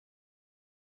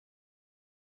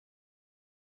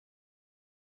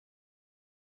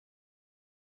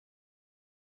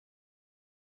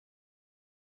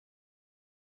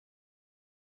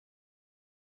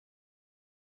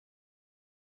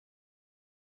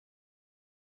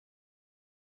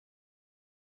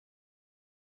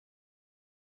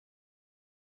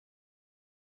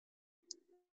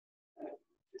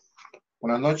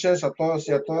Buenas noches a todos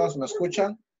y a todas. ¿Me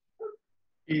escuchan?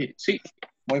 Sí.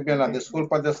 Muy bien, las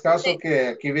disculpas de escaso que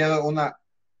aquí había una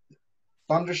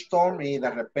thunderstorm y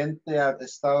de repente ha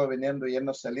estado viniendo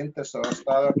yéndose el inter, so he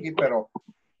estado aquí, pero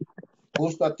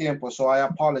justo a tiempo, so I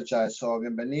apologize. So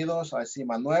bienvenidos, ahí sí,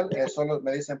 Manuel, solo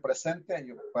me dicen presente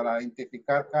para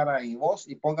identificar cara y voz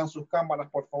y pongan sus cámaras,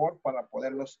 por favor, para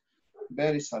poderlos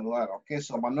ver y saludar. Ok,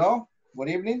 so Manuel, good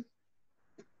evening.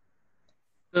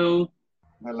 Hello.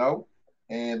 Hello.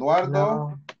 Eduardo.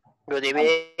 No. Good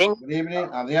evening. Good evening.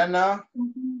 Adriana.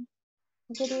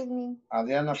 Good evening.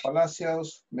 Adriana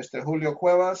Palacios. Mr. Julio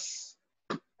Cuevas.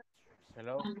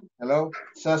 Hello. Hello.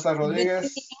 César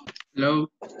Rodríguez. Hello.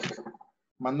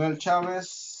 Manuel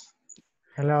Chávez.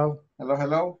 Hello. Hello,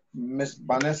 hello. Miss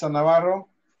Vanessa Navarro.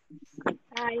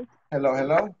 Hi. Hello,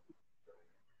 hello.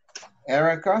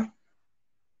 Erica.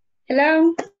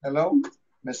 Hello. Hello.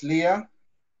 Miss Leah.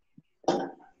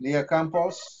 Leah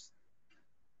Campos.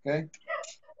 Okay.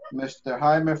 Mr.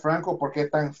 Jaime Franco, ¿por qué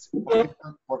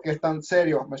es tan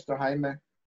serio, Mr. Jaime?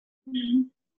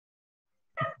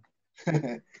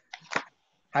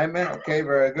 Jaime, okay,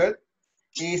 very good.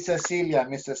 Y Cecilia,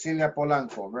 Miss Cecilia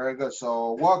Polanco, very good.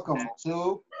 So welcome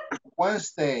to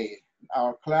Wednesday,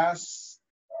 our class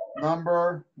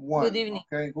number 1. Good evening.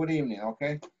 Okay, good evening,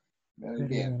 okay. Very Good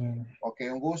bien. evening. Okay,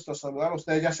 un gusto saludar.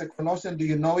 ¿Ustedes ya se conocen? Do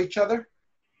you know each other?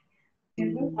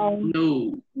 No.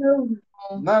 No.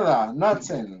 Nada,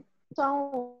 nothing.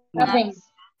 So, Nothing.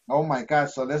 Oh my God,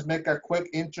 so let's make a quick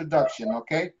introduction,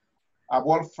 okay?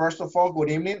 Well, first of all, good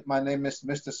evening. My name is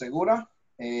Mr. Segura.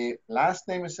 Last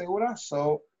name is Segura,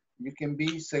 so you can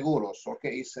be seguros,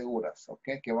 okay? Y seguras,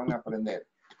 okay? Que van a aprender.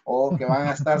 O que van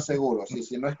a estar seguros. Y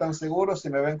si no están seguros, si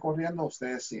me ven corriendo,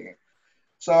 ustedes siguen.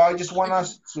 So I just want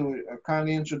us to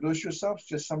kindly introduce yourselves,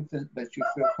 just something that you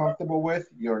feel comfortable with,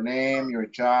 your name, your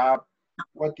job,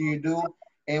 what do you do,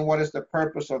 and what is the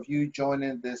purpose of you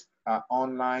joining this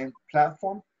online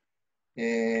platform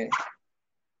to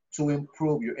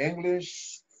improve your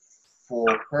English,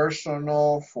 for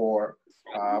personal, for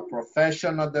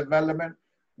professional development.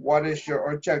 What is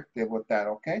your objective with that,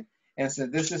 okay? And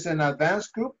since this is an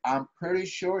advanced group, I'm pretty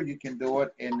sure you can do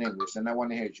it in English, and I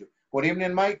want to hear you. Good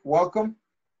evening, Mike. Welcome.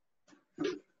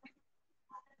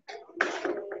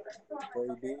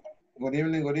 Good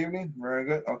evening, good evening. Very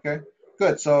good, okay.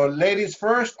 Good, so ladies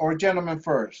first or gentlemen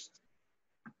first?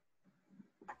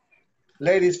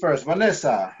 Ladies first.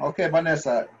 Vanessa, okay,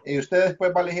 Vanessa. Y usted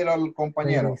después va a elegir al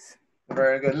compañero. Ladies.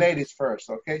 Very good, ladies first,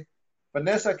 okay.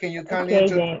 Vanessa, can you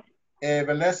kindly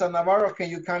Vanessa Navarro, can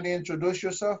you kindly introduce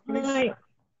yourself, please? hi.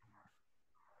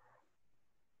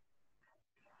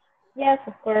 Yes,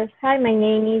 of course. Hi, my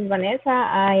name is Vanessa.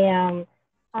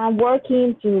 I'm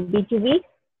working to B2B.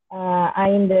 I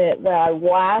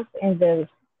was in the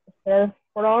third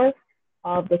floor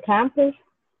of the campus.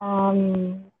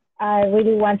 I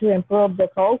really want to improve the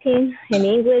talking in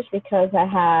English because I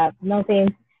have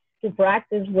nothing to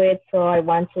practice with, so I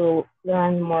want to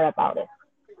learn more about it.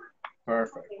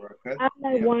 Perfect, very good. And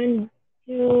I want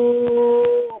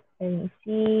to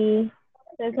see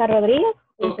Cesar Rodriguez.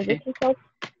 Okay. Introduce yourself.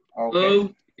 Okay, Hello.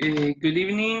 Good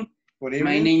evening. good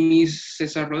My evening. name is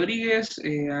Cesar Rodriguez.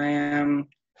 I am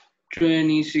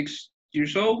 26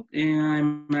 years old, and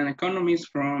I'm an economist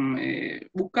from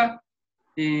UCA.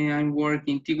 And I work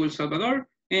in Tigua, El Salvador.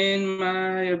 And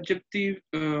my objective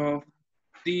of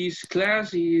this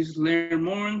class is learn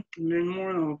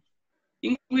more of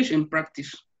English and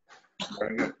practice.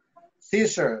 Very good.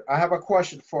 Cesar, I have a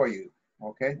question for you,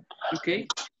 okay? Okay.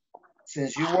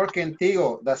 Since you work in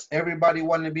Tigo, does everybody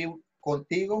want to be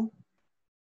contigo?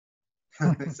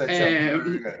 It's a joke.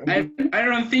 Very good. I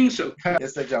don't think so.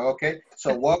 It's a joke, okay?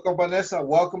 So welcome, Vanessa.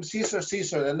 Welcome, Cesar.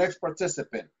 Cesar, the next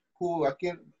participant. Who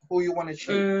you want to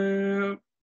choose?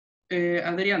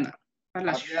 Adriana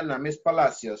Palacios. Adriana, Miss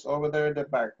Palacios, over there in the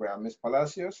background. Miss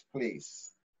Palacios,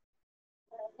 please.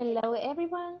 Hello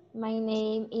everyone, my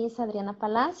name is Adriana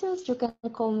Palacios. You can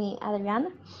call me Adriana.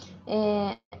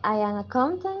 I am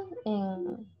accountant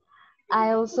and I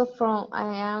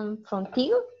am from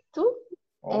Tigo too.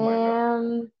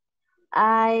 Oh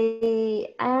I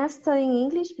am studying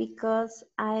English because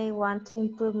I want to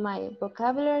improve my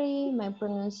vocabulary, my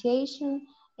pronunciation,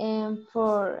 and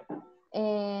for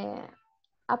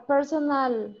a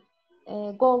personal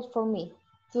goal for me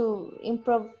to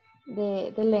improve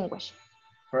the language.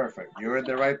 Perfect. You're in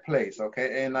the right place,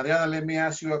 okay? And Adriana, let me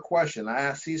ask you a question. I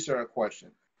asked Cesar a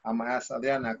question. I'm going to ask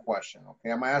Adriana a question,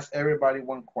 okay? I'm going to ask everybody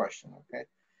one question, okay?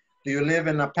 Do you live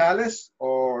in a palace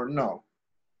or no?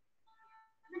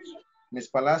 Miss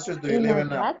Palacios, do you live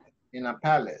in a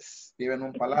palace? Vive en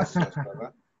un palacio,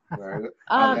 ¿verdad? Very good.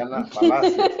 Adriana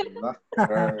Palacios, ¿verdad?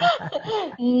 Very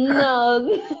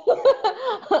No.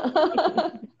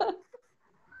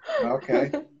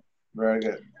 Okay, very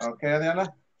good. Okay,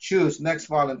 Adriana, choose next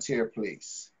volunteer,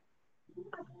 please.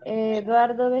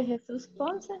 Eduardo de Jesús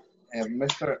Ponce. And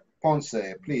Mr.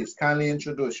 Ponce, please kindly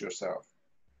introduce yourself.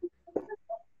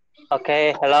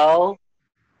 Okay, hello.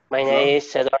 My Hello. name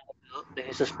is Eduardo de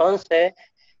Jesus Ponce.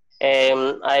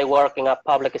 I work in a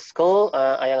public school.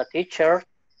 I am a teacher.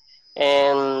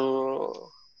 And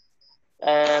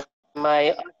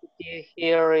my activity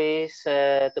here is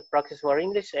to practice more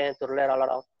English and to learn a lot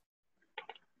of.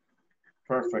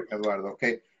 Perfect, Eduardo.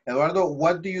 Okay. Eduardo,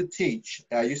 what do you teach?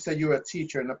 You said you're a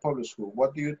teacher in a public school.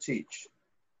 What do you teach?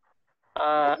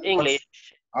 English.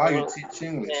 You teach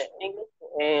English. English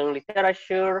and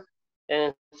literature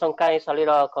and some kinds a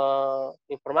little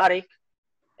informatic.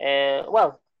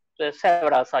 Well,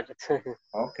 several subjects.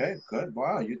 Okay, good.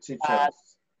 Wow, you teach us.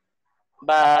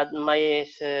 But my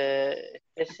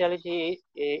specialty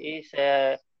is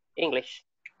English.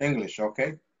 English,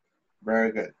 okay.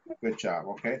 Very good. Good job.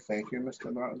 Okay, thank you,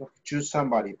 Mr. Eduardo. Choose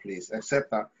somebody, please.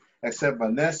 Except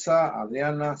Vanessa,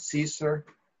 Adriana, Caesar.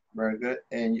 Very good.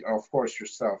 And of course,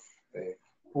 yourself.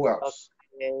 Who else?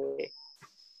 Okay.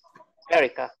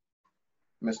 Erica.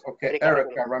 Okay,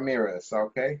 Erica Ramirez,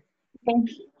 okay.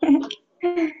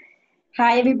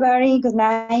 Hi, everybody. Good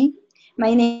night.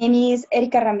 My name is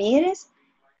Erica Ramirez.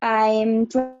 I'm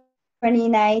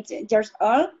 29 years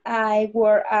old. I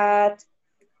work at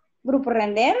Grupo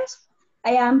Renderos.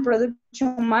 I am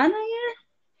production manager.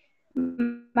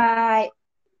 My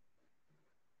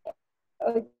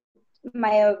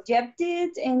objective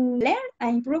is learn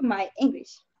and improve my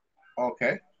English.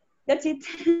 Okay. That's it.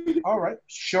 All right.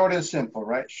 Short and simple,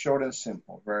 right? Short and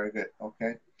simple. Very good.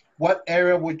 Okay. What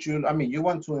area would you, I mean, you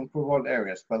want to improve all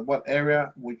areas, but what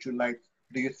area would you like,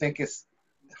 do you think is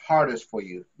hardest for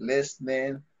you?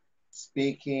 Listening,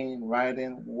 speaking,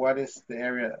 writing? What is the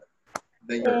area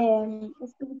that you're...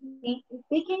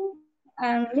 Speaking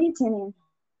and listening.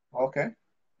 Okay.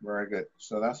 Very good.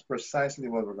 So that's precisely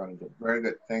what we're going to do. Very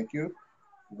good. Thank you.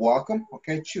 Welcome.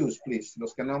 Okay. Choose, please.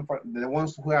 The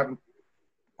ones who haven't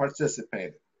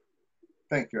participated.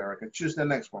 Thank you, Erica. Choose the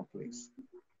next one, please.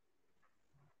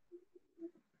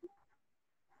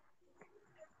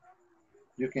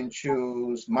 You can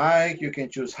choose Mike. You can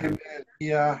choose Jaime,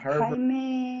 Leah, Herbert,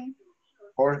 Jaime.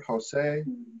 or Jose,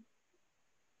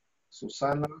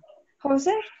 Susana.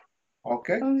 Jose.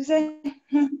 Okay. Jose.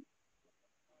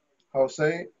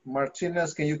 Jose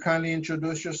Martinez, can you kindly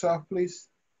introduce yourself, please?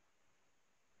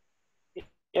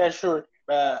 Yeah, sure.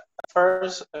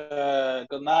 First,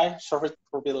 good night. Sorry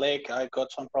for being late. I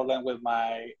got some problem with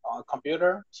my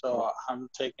computer, so I'm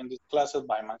taking these classes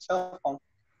by myself.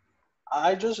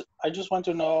 I just want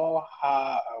to know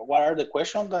what are the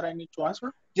questions that I need to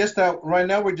answer? Just right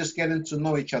now, we're just getting to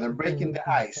know each other, breaking the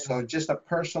ice. So just a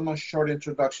personal short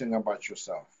introduction about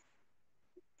yourself.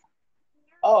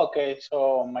 Oh, okay,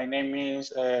 so my name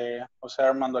is Jose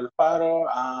Armando Alfaro.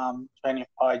 I'm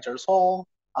 25 years old.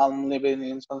 I'm living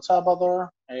in San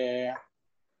Salvador.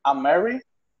 I'm married.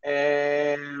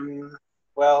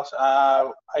 Well,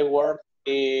 I work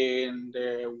in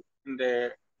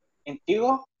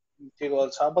Tigo,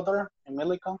 El Salvador, in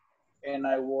Milican, and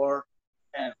I work,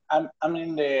 and I'm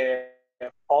in the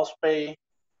postpay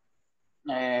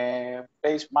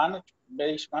base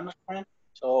management.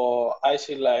 So I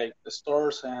see like the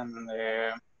stores and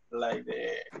like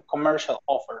the commercial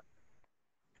offer.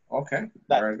 Okay,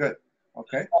 very good.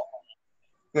 Okay,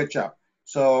 good job.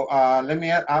 So let me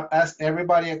ask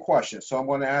everybody a question. So I'm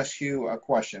going to ask you a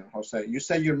question, Jose. You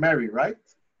said you're married, right?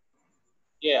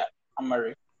 Yeah, I'm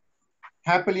married.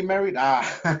 Happily married?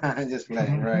 I'm just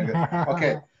playing. Very good.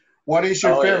 Okay. What is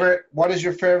your favorite? Yeah. What is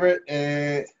your favorite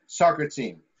soccer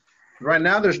team? Right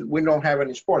now, we don't have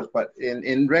any sports, but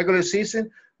in regular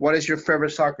season, what is your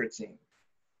favorite soccer team?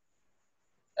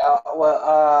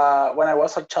 When I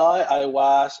was a child, I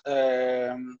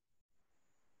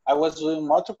was doing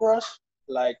motocross,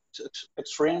 like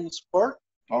extreme sport.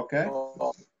 Okay.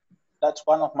 So that's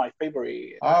one of my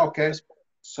favorite. Okay.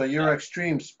 So you're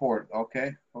extreme sport.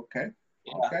 Okay. Okay.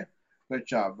 Yeah. Okay. Good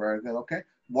job. Very good. Okay.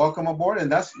 Welcome aboard.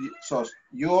 And that's, so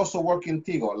you also work in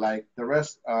Tigo, like the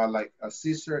rest, like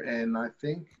Caesar and I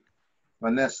think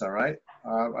Vanessa, right?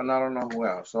 And I don't know who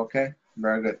else. Okay.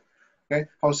 Very good. Okay.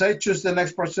 Jose, choose the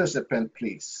next participant,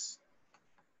 please.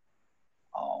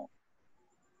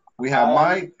 We have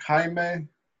Mike, Jaime.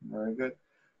 Very good.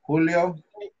 Julio.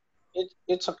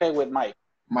 It's okay with Mike.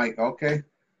 Mike. Okay.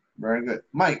 Very good.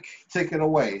 Mike, take it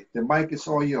away. The mic is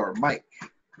all yours. Mike.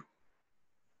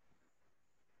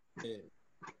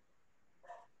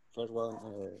 First one,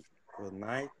 good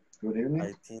night. Good evening.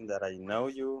 I think that I know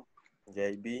you,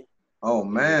 JB. Oh Do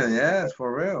you man, know? yes,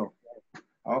 for real.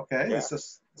 Okay, Yeah. it's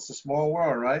a small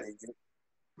world, right?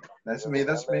 That's You me.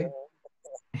 That's remember?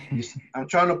 me. I'm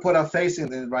trying to put a face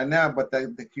in it right now, but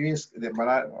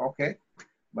okay.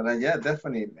 But yeah,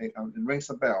 definitely it rings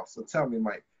a bell. So tell me,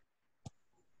 Mike.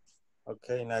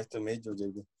 Okay, nice to meet you,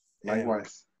 JB.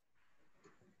 Likewise.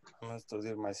 I'm going to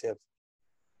introduce myself.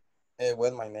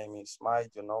 Well, my name is Mike,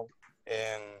 you know,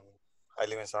 and I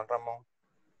live in San Ramon,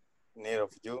 near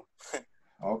of you.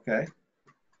 Okay.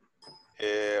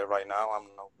 Right now, I'm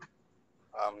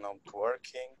not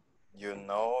working. You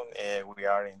know, we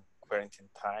are in quarantine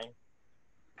time,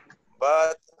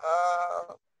 but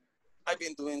I've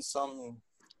been doing some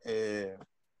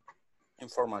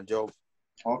informal job.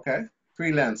 Okay.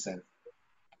 Freelancing.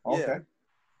 Yeah, Okay.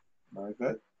 Very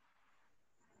good.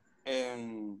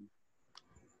 and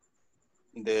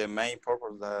the main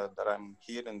purpose that I'm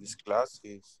here in this class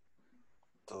is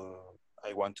to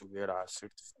I want to get a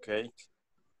certificate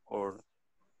or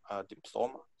a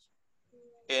diploma,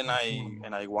 and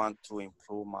I want to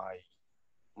improve my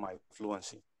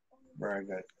fluency Very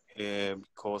good.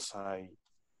 because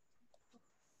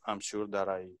I'm sure that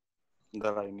I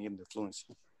need the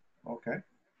fluency. Okay.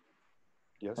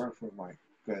 Yes. Perfect, Mike.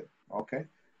 Good. Okay.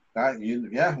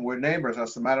 We're neighbors.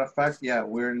 As a matter of fact, yeah,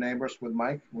 we're neighbors with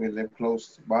Mike. We live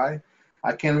close by.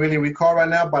 I can't really recall right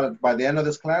now, but by the end of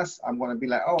this class, I'm going to be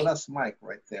like, oh, that's Mike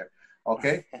right there.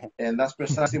 Okay. And that's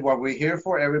precisely what we're here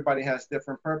for. Everybody has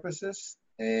different purposes.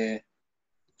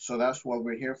 So that's what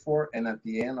we're here for. And at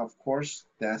the end, of course,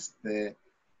 that's the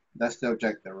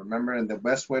objective. Remember, and the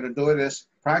best way to do it is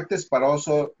practice, but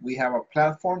also we have a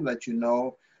platform that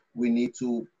we need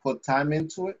to put time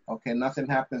into it. Okay, nothing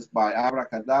happens by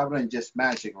abracadabra and just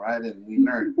magic, right? And we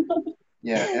learn.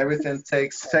 Yeah, everything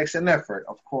takes an effort,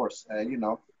 of course,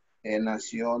 and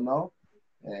as you all know,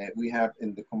 we have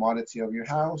in the commodity of your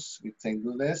house, we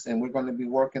do this, and we're going to be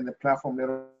working the platform.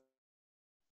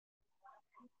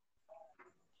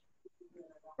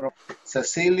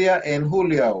 Cecilia and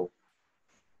Julio,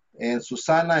 and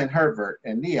Susana and Herbert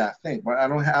and Nia, I think, but I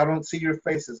don't see your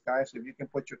faces, guys. If you can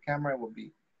put your camera, it would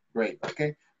be great.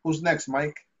 Okay, who's next,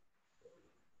 Mike?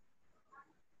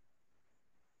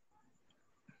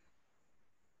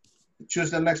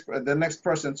 Choose the next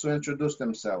person to introduce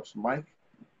themselves, Mike.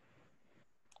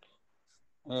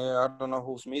 I don't know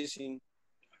who's missing.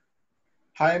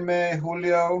 Jaime,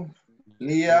 Julio,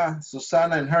 Leah,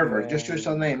 Susana, and Herbert. Just choose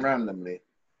a name randomly.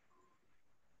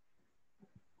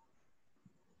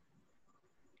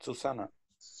 Susana.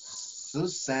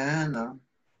 Susana.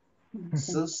 Miss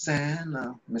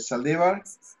Salivar,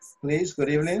 please, good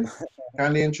evening.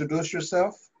 Kindly introduce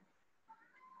yourself.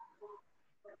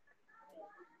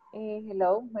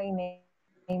 Hello, my name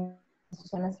is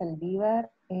Susana Saldivar.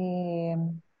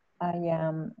 I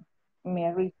am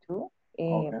married too.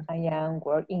 Okay. I am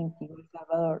working in El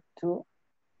Salvador too.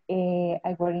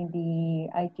 I work in the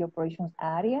IT operations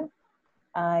area.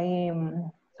 I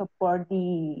support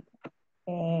the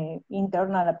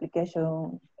internal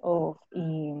application of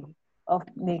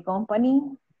the company.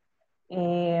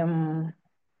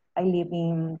 I live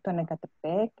in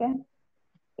Tonacatepec.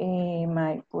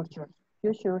 My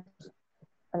future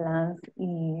plans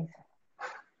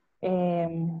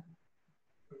is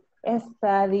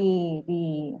study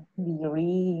the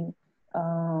degree,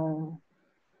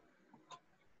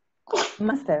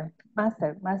 master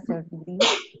degree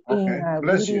in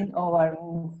reading or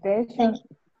administration,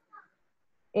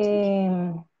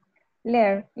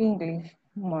 learn English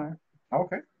more.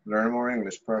 Okay, learn more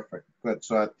English, perfect, good.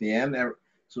 So at the end,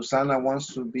 Susana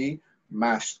wants to be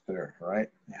master, right?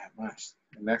 Yeah, master.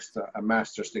 Next, a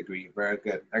master's degree. Very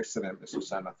good. Excellent, Ms.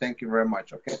 Susana. Thank you very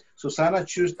much. Okay. Susana,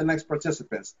 choose the next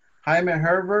participants. Jaime,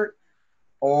 Herbert,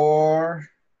 or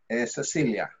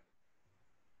Cecilia?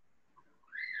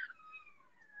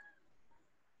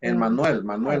 And Manuel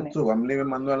Jaime. Too. I'm leaving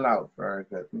Manuel out. Very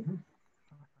good.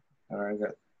 Very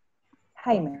good.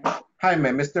 Jaime. Jaime,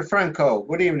 Mr. Franco.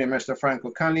 Good evening, Mr.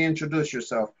 Franco. Kindly introduce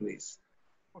yourself, please.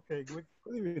 Okay, good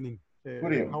evening.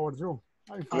 Good evening. How are you?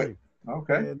 I'm fine. Good.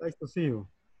 Okay. Nice to see you.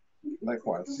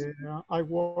 Likewise. I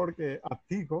work at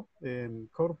Tigo in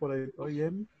corporate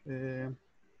OEM in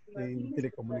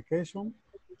telecommunication.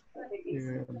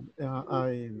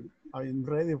 I'm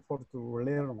ready to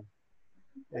learn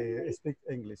speak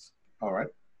English. All right.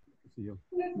 See you.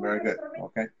 Very good.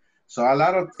 Okay. So a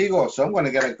lot of Tigo. So I'm going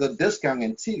to get a good discount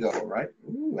in Tigo, right?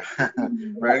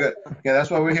 Very good. Okay,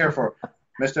 that's what we're here for.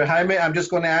 Mr. Jaime, I'm just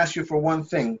going to ask you for one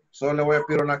thing. Solo le voy a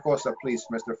pedir una cosa, please,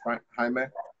 Mr. Jaime.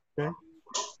 Okay.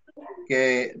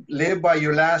 Que live by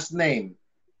your last name.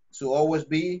 to always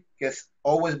be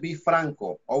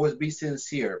franco, always be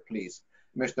sincere, please.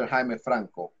 Mr. Jaime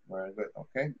Franco, very good,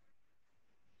 okay?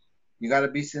 You gotta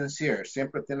be sincere,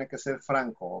 siempre tiene que ser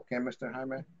franco, okay, Mr.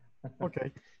 Jaime?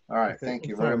 Okay. All right, Okay, thank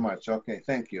you sorry. very much, okay,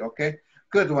 thank you, okay?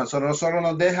 Good one, so nosotros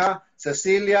nos deja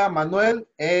Cecilia, Manuel,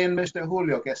 and Mr.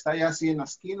 Julio, que está ya así en la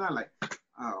esquina, like,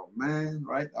 oh man,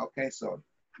 right? Okay, so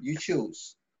you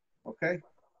choose, okay?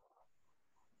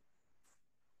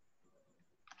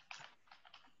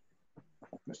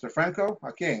 Mr. Franco,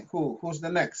 again, who's the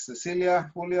next? Cecilia,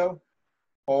 Julio,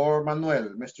 or Manuel,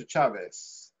 Mr.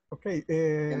 Chavez? Okay.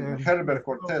 And Herbert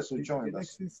Cortez, who joined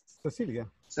us. Next is Cecilia.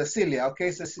 Cecilia,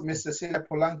 okay, Miss Cecilia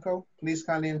Polanco, please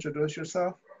kindly introduce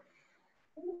yourself.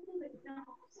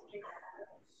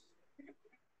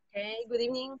 Okay, good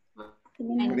evening.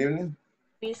 Good evening.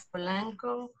 Miss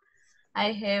Polanco.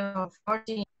 I have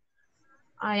 14.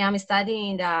 I am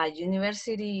studying in the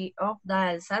University of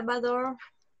El Salvador.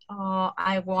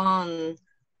 I want to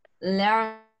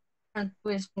learn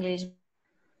to speak English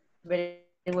very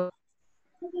well.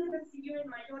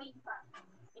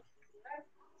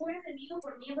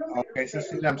 Okay,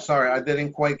 Cecilia, I'm sorry, I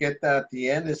didn't quite get that at the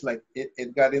end. It's like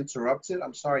it got interrupted.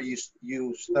 I'm sorry,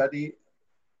 you study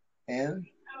and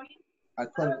I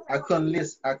couldn't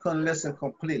listen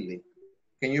completely.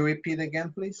 Can you repeat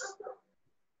again, please?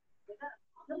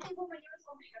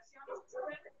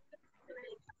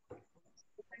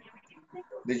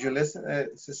 Did you listen,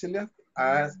 Cecilia?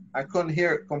 I couldn't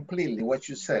hear completely what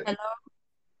you said. Hello.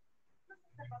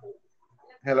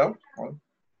 Hello?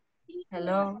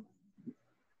 Hello.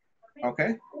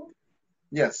 Okay.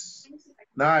 Yes.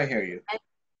 Now I hear you. I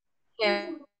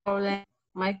have problem.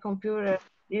 My computer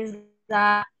is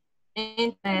the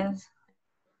internet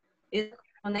is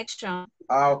connection.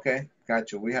 Ah, okay.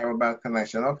 Got you. We have a bad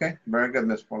connection. Okay. Very good,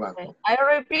 Miss Polanco. Okay. I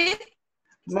repeat.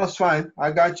 No, it's fine.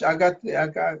 I got you. I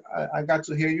got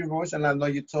to hear your voice, and I know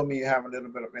you told me you have a little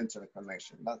bit of internet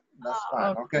connection. That's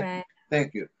fine. Okay.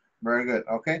 Thank you. Very good.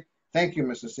 Okay. Thank you,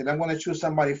 Mr. Steele. I'm going to choose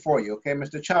somebody for you. Okay,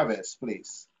 Mr. Chavez,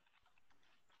 please.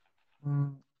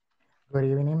 Good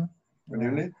evening. Good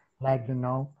evening. Like you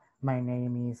know, my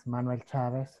name is Manuel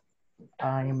Chavez.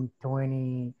 I'm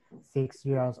 26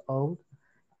 years old.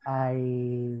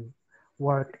 I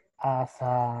work as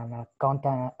an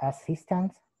accountant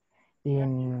assistant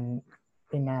in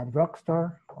a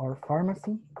drugstore or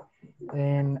pharmacy,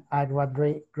 and I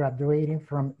graduating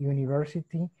from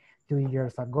university 2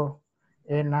 years ago.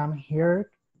 And I'm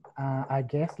here, I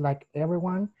guess, like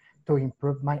everyone, to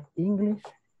improve my English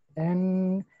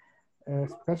and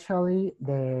especially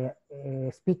the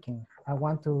speaking. I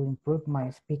want to improve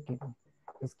my speaking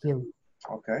skill.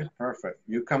 Okay, perfect.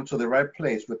 You come to the right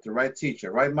place with the right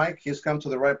teacher, right, Mike? He's come to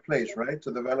the right place, right?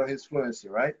 To develop his fluency,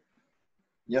 right?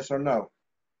 Yes or no?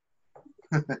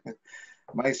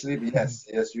 Mike Sleep, yes.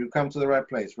 Yes, you come to the right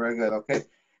place. Very good, okay.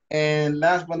 And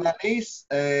last but not least,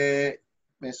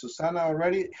 Ms. Susana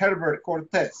already, Herbert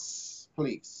Cortez,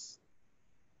 please.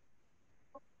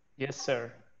 Yes,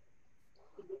 sir.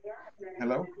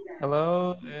 Hello.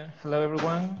 Hello, hello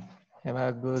everyone. Have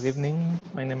a good evening.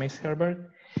 My name is Herbert.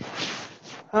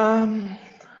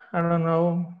 I don't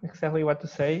know exactly what to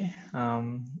say.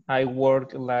 I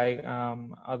work like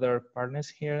other partners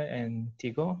here in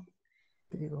Tigo.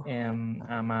 And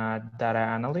I'm a data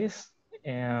analyst,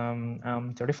 and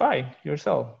I'm 35 years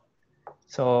old.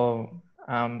 So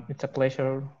it's a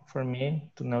pleasure for me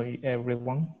to know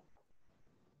everyone.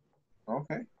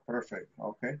 Okay, perfect.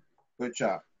 Okay, good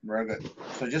job. Very good.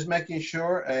 So just making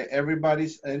sure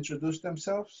everybody's introduced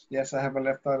themselves. Yes, I haven't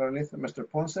left out anything. Mr.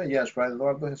 Ponce, yes, right.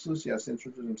 Eduardo Jesus, yes,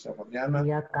 introduced himself. Adriana.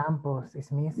 Leah Campos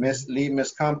is missing.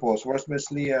 Miss Campos. Where's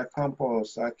Miss Leah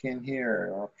Campos? I can't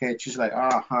hear. Okay, she's like,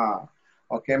 aha.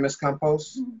 Okay, Miss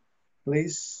Campos,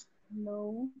 please.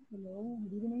 Hello, hello,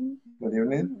 good evening. Good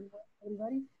evening.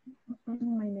 Everybody.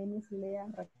 My name is Leah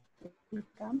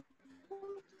Campos.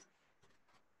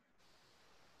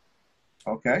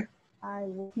 Okay. I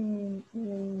work in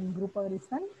Grupo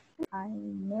Grisal.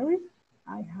 I'm married.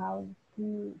 I have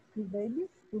two babies.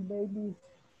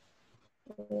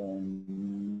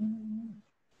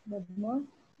 But more,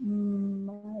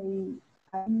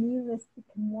 I need to speak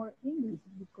more English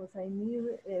because I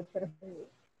need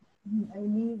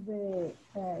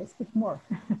speak more.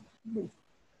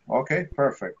 Okay,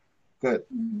 perfect. Good.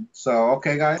 So,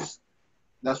 okay, guys,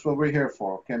 that's what we're here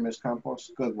for. Okay, Ms. Campos,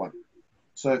 good one.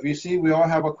 So if you see, we all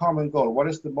have a common goal. What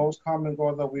is the most common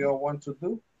goal that we all want to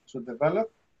do? To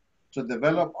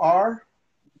develop our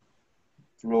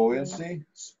fluency,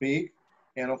 speak,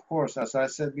 and of course, as I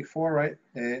said before, right,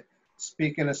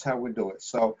 speaking is how we do it.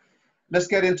 So let's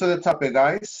get into the topic,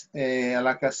 guys.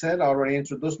 Like I said, I already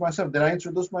introduced myself. Did I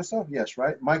introduce myself? Yes,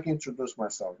 right? Mike introduced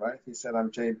myself, right? He said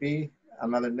I'm JB,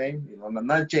 another name, you know,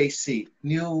 not JC,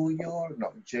 New York,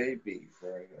 no, JB.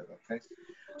 Very good, okay,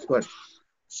 good.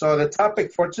 So the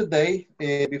topic for today,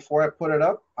 before I put it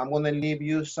up, I'm gonna leave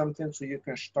you something so you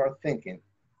can start thinking.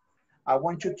 I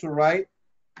want you to write,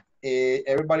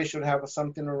 everybody should have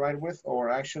something to write with, or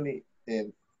actually,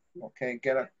 okay,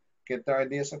 get their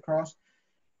ideas across.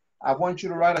 I want you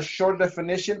to write a short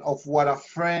definition of what a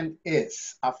friend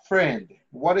is. A friend.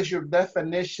 What is your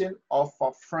definition of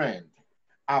a friend?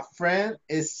 A friend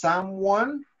is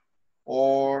someone,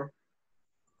 or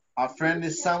a friend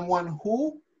is someone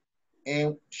who,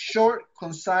 in short,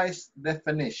 concise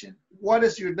definition. What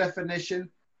is your definition,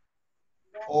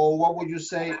 or what would you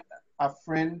say a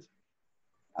friend,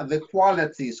 the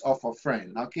qualities of a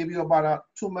friend? I'll give you about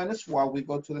 2 minutes while we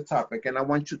go to the topic, and I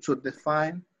want you to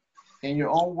define in your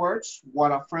own words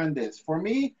what a friend is. For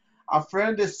me, a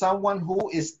friend is someone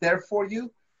who is there for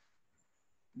you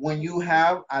when you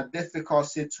have a difficult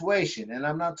situation. And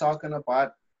I'm not talking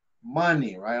about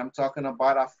money, right? I'm talking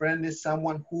about a friend is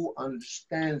someone who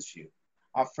understands you.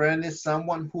 A friend is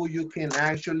someone who you can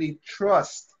actually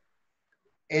trust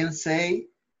and say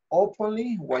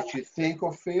openly what you think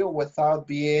or feel without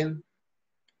being,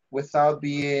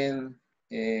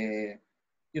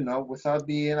 you know, without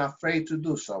being afraid to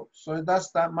do so. So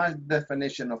that's my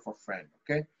definition of a friend,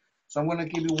 okay? So I'm gonna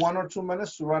give you 1 or 2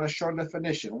 minutes to write a short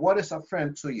definition. What is a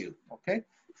friend to you, okay?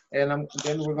 And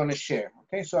then we're gonna share,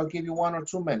 okay? So I'll give you 1 or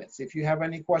 2 minutes. If you have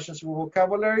any questions with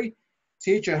vocabulary,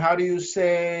 teacher, how do you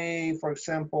say, for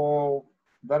example,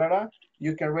 da-da-da?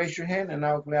 You can raise your hand and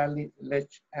I'll gladly let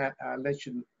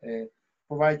you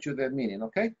provide you the meaning,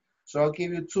 okay? So I'll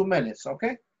give you 2 minutes,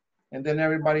 okay? And then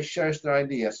everybody shares their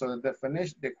idea. So the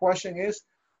definition, the question is,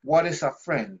 what is a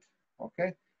friend?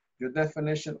 Okay, your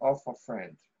definition of a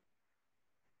friend.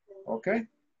 Okay,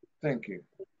 thank you.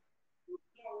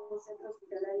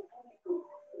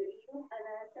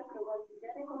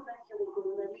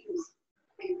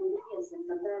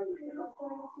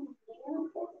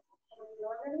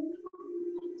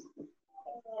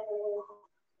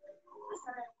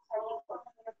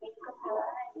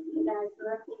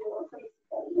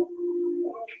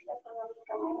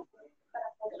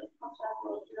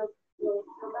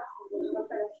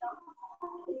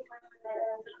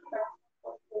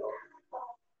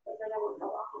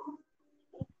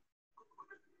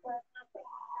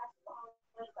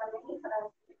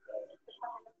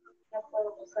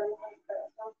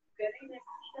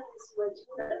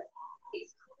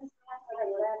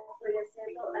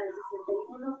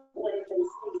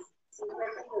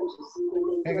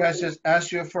 Hey guys, just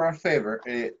ask you for a favor.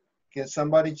 Can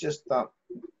somebody just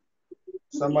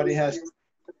somebody has,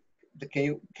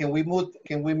 can we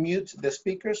mute the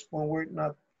speakers when we're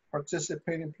not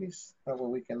participating, please? That way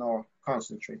we can all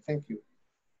concentrate. Thank you.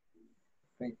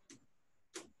 Thank you.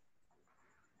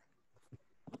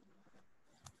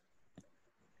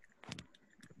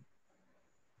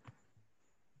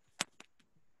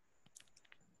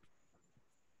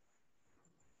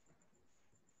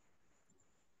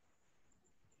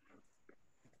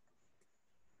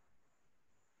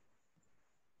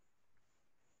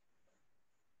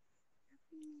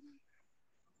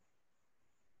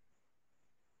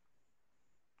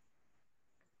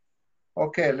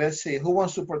 Okay, let's see. Who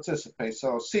wants to participate?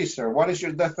 So, Caesar, what is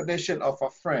your definition of a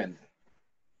friend?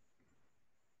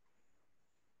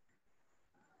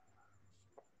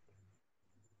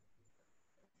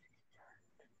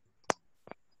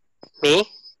 Me?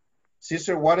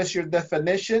 Caesar, what is your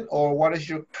definition or what is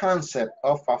your concept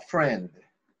of a friend?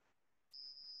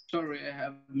 Sorry, I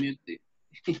have muted.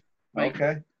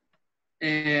 Okay.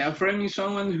 A friend is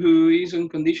someone who is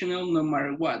unconditional no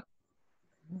matter what.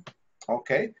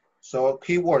 Okay, so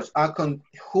keywords,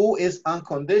 who is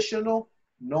unconditional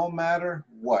no matter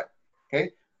what,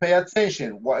 okay? Pay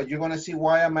attention, what you're gonna see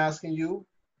why I'm asking you,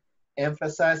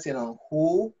 emphasizing on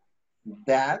who,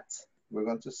 that, we're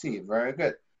going to see, very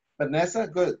good. Vanessa,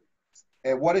 good.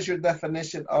 What is your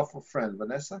definition of a friend,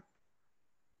 Vanessa?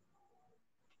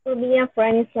 To me, a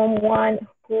friend is someone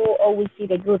who always see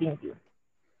the good in you.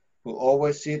 Who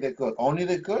always see the good, only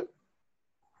the good?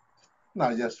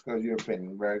 Not just because your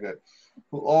opinion, very good.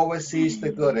 Who always sees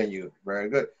the good in you, very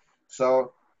good.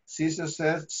 So Caesar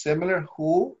says similar,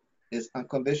 who is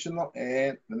unconditional,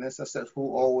 and Vanessa says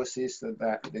who always sees the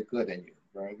good in you,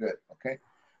 very good, okay.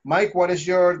 Mike, what is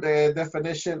your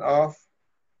definition of,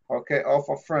 okay, of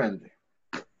a friend?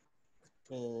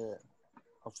 A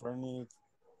friend is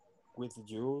with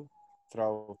you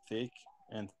through thick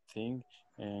and thin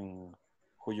and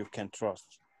who you can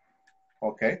trust.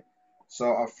 Okay,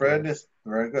 So a friend is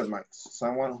very good, Mike.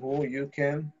 Someone who you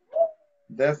can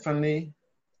definitely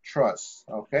trust.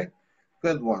 Okay,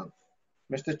 good one.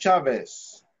 Mr.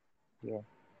 Chavez. Yeah.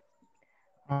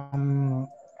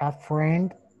 A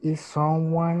friend is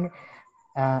someone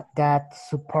that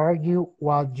support you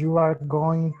while you are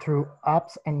going through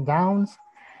ups and downs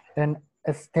and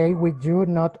stay with you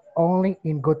not only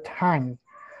in good times,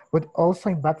 but also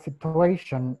in bad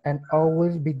situations and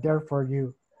always be there for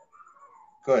you.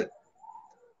 Good.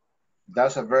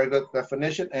 That's a very good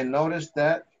definition. And notice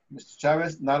that Mr.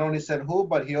 Chavez not only said who,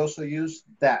 but he also used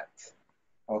that.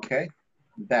 Okay,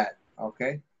 that.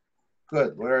 Okay,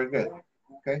 good. Very good.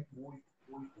 Okay,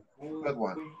 good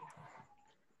one.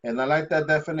 And I like that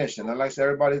definition. I like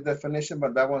everybody's definition,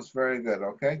 but that one's very good.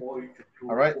 Okay.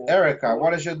 All right, Erica,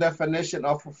 what is your definition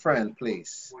of a friend,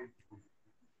 please?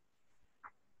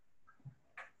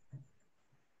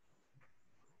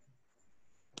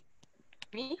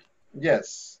 Me?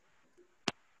 Yes.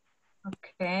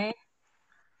 Okay.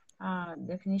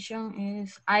 Definition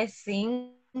is, I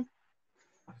think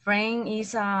a friend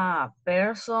is a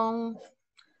person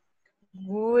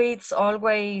who is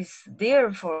always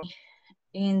there for me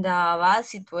in the bad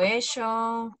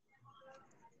situation.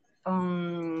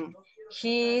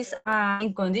 He is an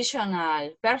unconditional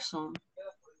person.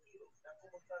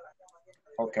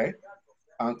 Okay.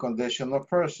 Unconditional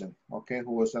person. Okay,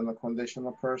 who is an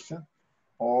unconditional person?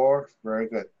 Or, very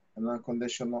good, an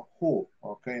unconditional who.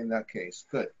 Okay, in that case,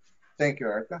 good. Thank you,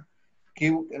 Erica.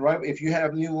 Right, if you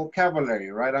have new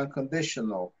vocabulary, right,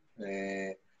 unconditional,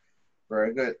 very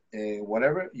good.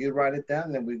 Whatever, you write it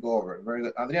down, then we go over it. Very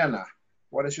good. Adriana,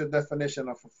 what is your definition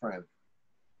of a friend?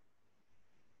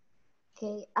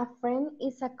 Okay, a friend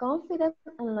is a confident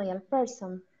and loyal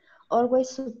person. Always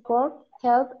support,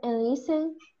 help, and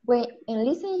listen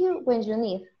you when you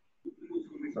need.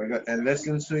 Very good. And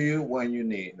listen to you when you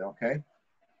need, okay?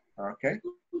 Okay,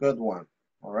 good one.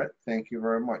 All right, thank you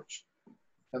very much.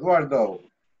 Eduardo,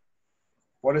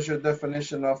 what is your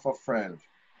definition of a friend?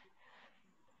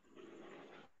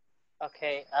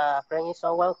 Okay, friend is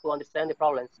someone who understands the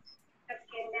problems.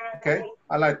 Okay,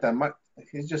 I like that.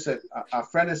 He just said a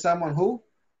friend is someone who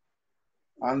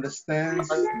understands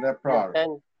their problem.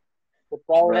 Understand the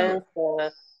problems.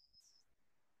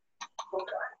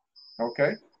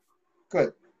 Okay,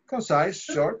 good. Concise,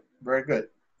 short, very good.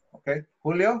 Okay,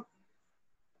 Julio?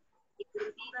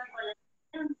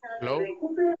 Hello?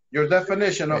 Your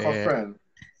definition of a friend.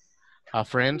 A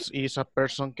friend is a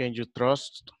person can you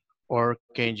trust or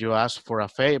can you ask for a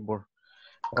favor,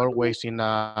 always in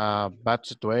a bad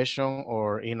situation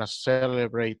or in a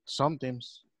celebrate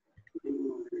sometimes.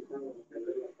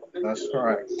 That's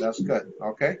correct. That's good.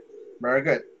 Okay, very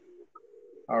good.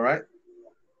 All right,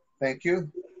 thank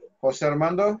you. Jose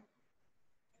Armando?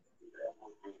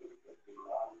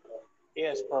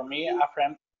 Yes, for me, a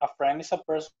friend is a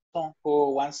person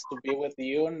who wants to be with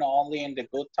you not only in the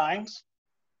good times,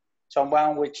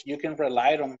 someone which you can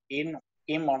rely on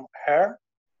him or her,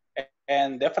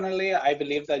 and definitely I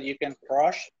believe that you can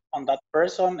crush on that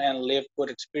person and live good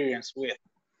experience with.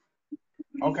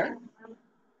 Okay,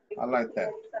 I like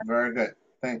that. Very good.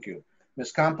 Thank you.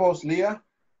 Ms. Campos, Leah?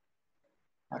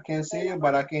 I can't see you,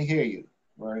 but I can hear you.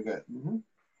 Very good.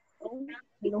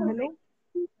 Hello.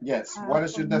 Yes. What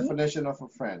is For your me, definition of a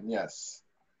friend? Yes.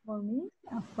 For me,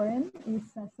 a friend is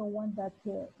someone that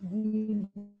gives you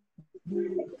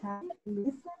can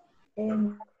listen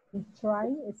and try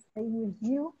to stay with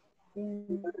you in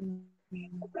the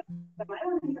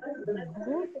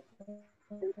good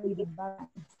and the bad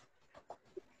times.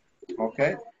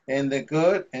 Okay. In the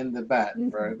good and the bad.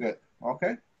 Very good.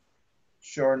 Okay.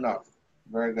 Sure enough.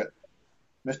 Very good.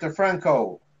 Mr.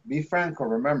 Franco, be Franco,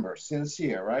 remember,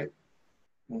 sincere, right?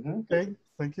 Okay,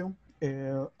 thank you.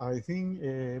 I think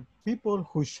people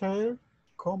who share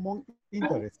common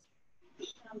interests.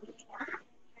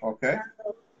 Okay.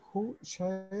 Who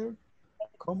share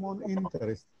common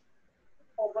interests.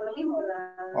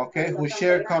 Okay, who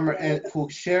share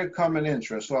common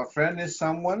interests. So a friend is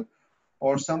someone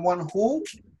or someone who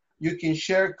you can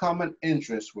share common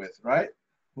interests with, right?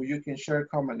 Who you can share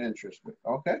common interests with.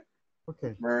 Okay.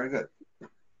 Okay. Very good.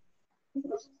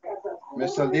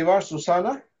 Ms. Aldivar,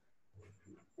 Susana?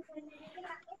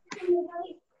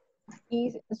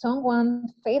 Is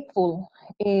someone faithful,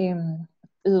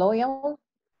 loyal,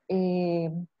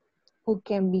 who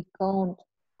can be counted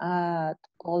at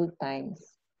all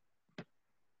times.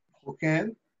 Who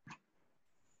can?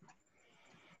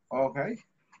 Okay.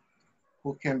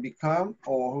 Who can become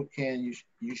or who can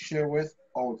you share with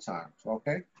all times,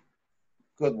 okay?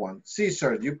 Good one.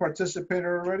 Caesar, you participated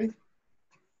already?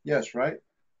 Yes, right?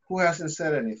 Who hasn't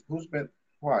said anything? Who's been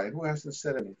quiet? Who hasn't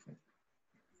said anything?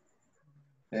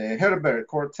 Herbert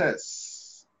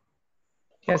Cortez.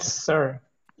 Yes, sir.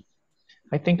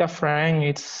 I think a friend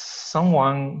is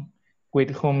someone with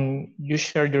whom you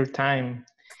share your time,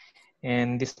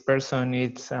 and this person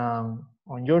is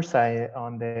on your side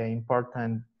on the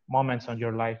important moments of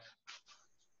your life.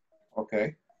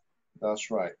 Okay,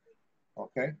 that's right.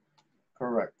 Okay,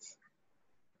 correct.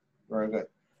 Very good.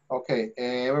 Okay,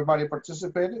 everybody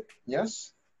participated?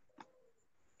 Yes?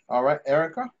 All right,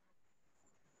 Erica?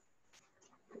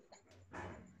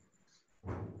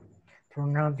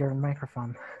 Turn on your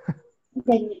microphone.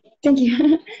 Okay, thank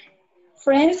you.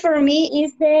 Friend for me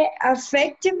is the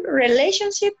affective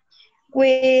relationship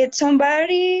with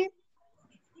somebody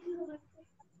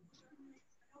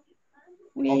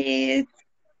with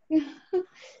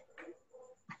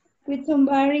with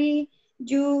somebody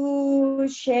you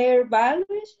share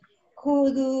values,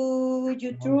 who do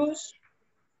you trust,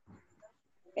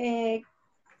 uh,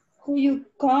 who you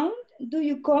count, do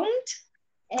you count,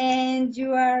 and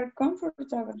you are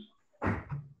comfortable.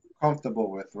 Comfortable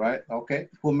with, right? Okay.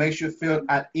 Who makes you feel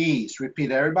at ease?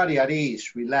 Repeat, everybody at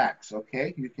ease, relax,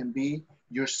 okay? You can be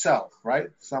yourself,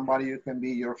 right? Somebody you can be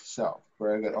yourself.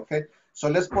 Very good, okay? So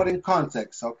let's put in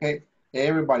context, okay?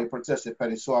 Everybody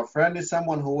participating. So a friend is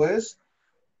someone who is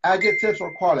adjectives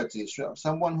or qualities.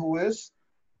 Someone who is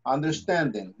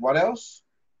understanding. What else?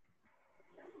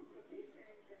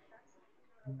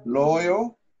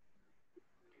 Loyal,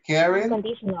 caring,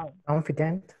 Unconditional.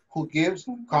 Confident. who gives,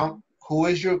 who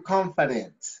is your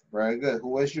confidant? Very good.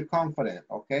 Who is your confidant?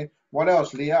 Okay. What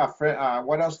else, Leah?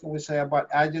 What else can we say about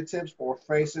adjectives or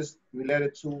phrases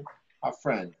related to a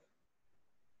friend?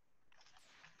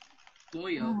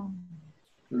 Loyal.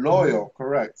 Loyal,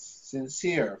 correct.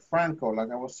 Sincere, franco,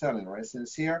 like I was telling, right?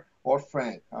 Sincere or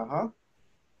frank.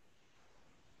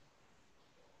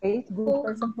 A good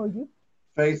person for you.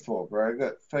 Faithful, very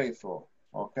good. Faithful.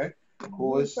 Okay.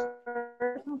 Who is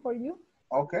person for you?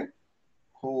 okay?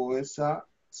 Who is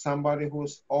somebody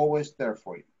who's always there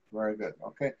for you. Very good.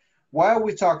 Okay. Why are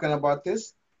we talking about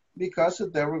this? Because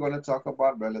today we're going to talk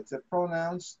about relative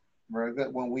pronouns. Very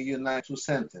good. When we unite two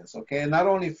sentences. Okay. And not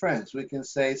only friends, we can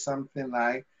say something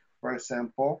like, for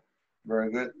example,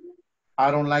 very good.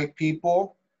 I don't like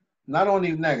people. Not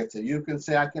only negative. You can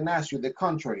say, I can ask you the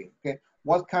contrary. Okay.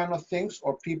 What kind of things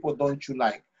or people don't you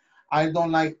like? I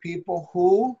don't like people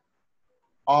who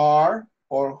are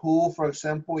or who, for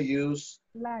example, use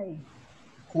Lie.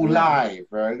 who lie.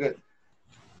 Very good.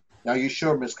 Now you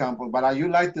sure, Miss Campbell, but you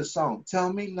like the song.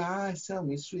 Tell me lies, tell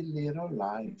me sweet little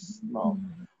lies. No.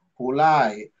 Who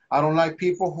lie. I don't like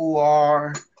people who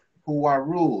are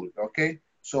rude. Okay.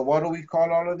 So what do we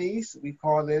call all of these? We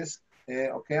call this,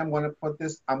 okay, I'm going to put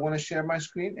this, I'm going to share my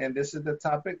screen, and this is the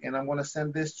topic, and I'm going to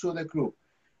send this to the group.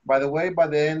 By the way, by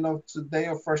the end of today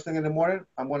or first thing in the morning,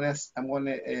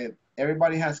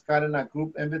 everybody has gotten a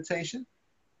group invitation.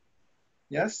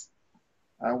 Yes?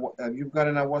 You've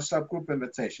gotten a WhatsApp group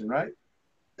invitation, right?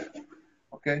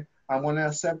 Okay. I'm going to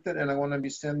accept it, and I'm going to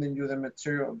be sending you the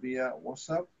material via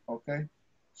WhatsApp. Okay.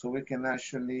 So we can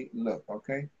actually look.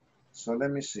 Okay. So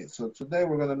let me see. So today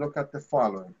we're going to look at the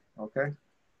following. Okay.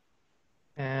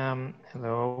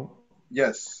 Hello.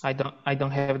 Yes. I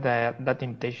don't have that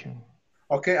invitation.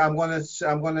 Okay. I'm going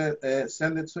to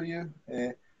send it to you.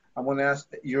 I'm going to ask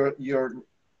your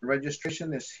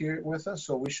registration is here with us,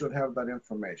 so we should have that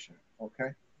information. Okay.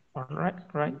 All right.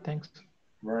 Right. Thanks.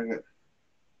 Very good.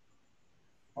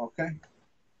 Okay.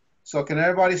 So can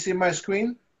everybody see my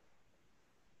screen?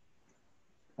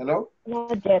 Hello?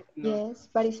 Not yet. Yes,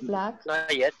 but it's black.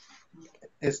 Not yet.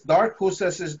 It's dark? Who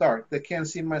says it's dark? They can't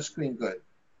see my screen good.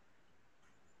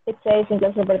 It says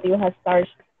Ingles Operative has started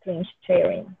screen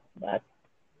sharing, but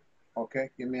okay,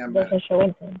 give me a it minute. doesn't show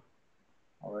anything.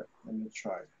 All right, let me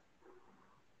try.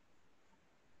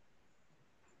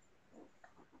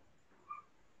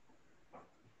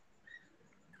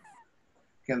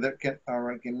 All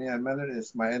right, give me a minute.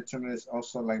 My internet is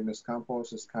also like Ms.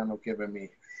 Campos is kind of giving me,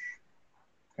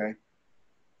 okay.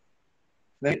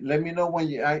 Let me know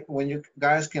when you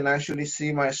guys can actually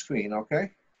see my screen,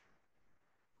 okay?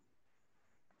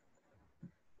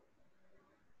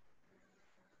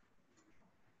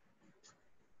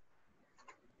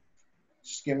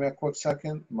 Just give me a quick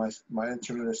second. My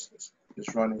internet is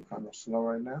running kind of slow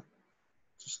right now.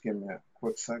 Just give me a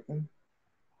quick second.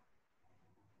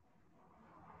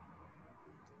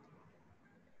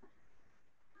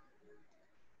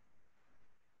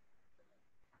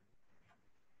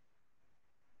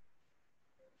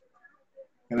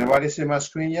 Can anybody see my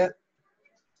screen yet?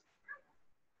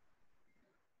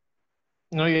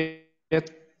 No yet.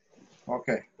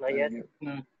 Okay. Not yet.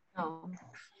 No.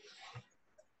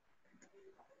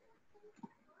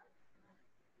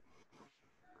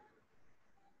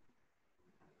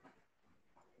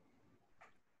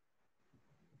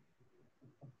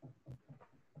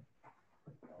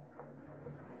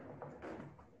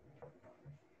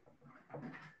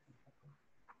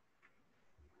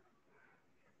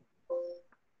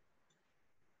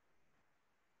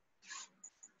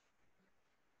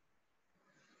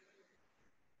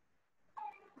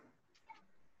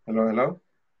 Hello, hello.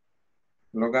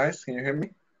 Hello, guys. Can you hear me?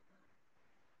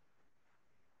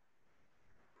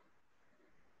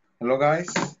 Hello, guys.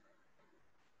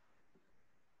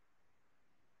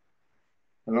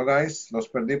 Hello, guys. Los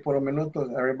perdí por un minuto.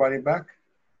 Is everybody back?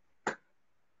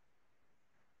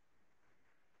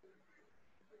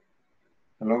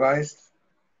 Hello, guys.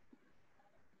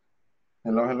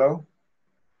 Hello, hello.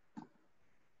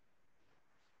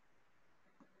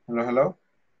 Hello, hello.